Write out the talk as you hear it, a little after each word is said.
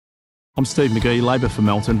I'm Steve McGee, Labor for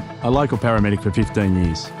Melton, a local paramedic for 15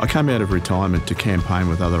 years. I came out of retirement to campaign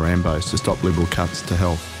with other AMBOs to stop Liberal cuts to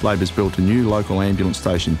health. Labor's built a new local ambulance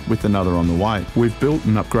station with another on the way. We've built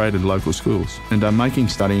and upgraded local schools and are making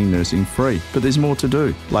studying nursing free. But there's more to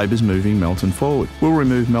do. Labor's moving Melton forward. We'll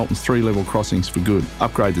remove Melton's 3-level crossings for good,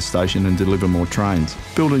 upgrade the station and deliver more trains,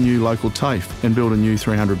 build a new local TAFE and build a new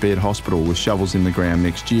 300-bed hospital with shovels in the ground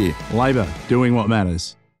next year. Labor, doing what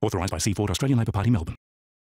matters. Authorised by C4 Australian Labor Party, Melbourne.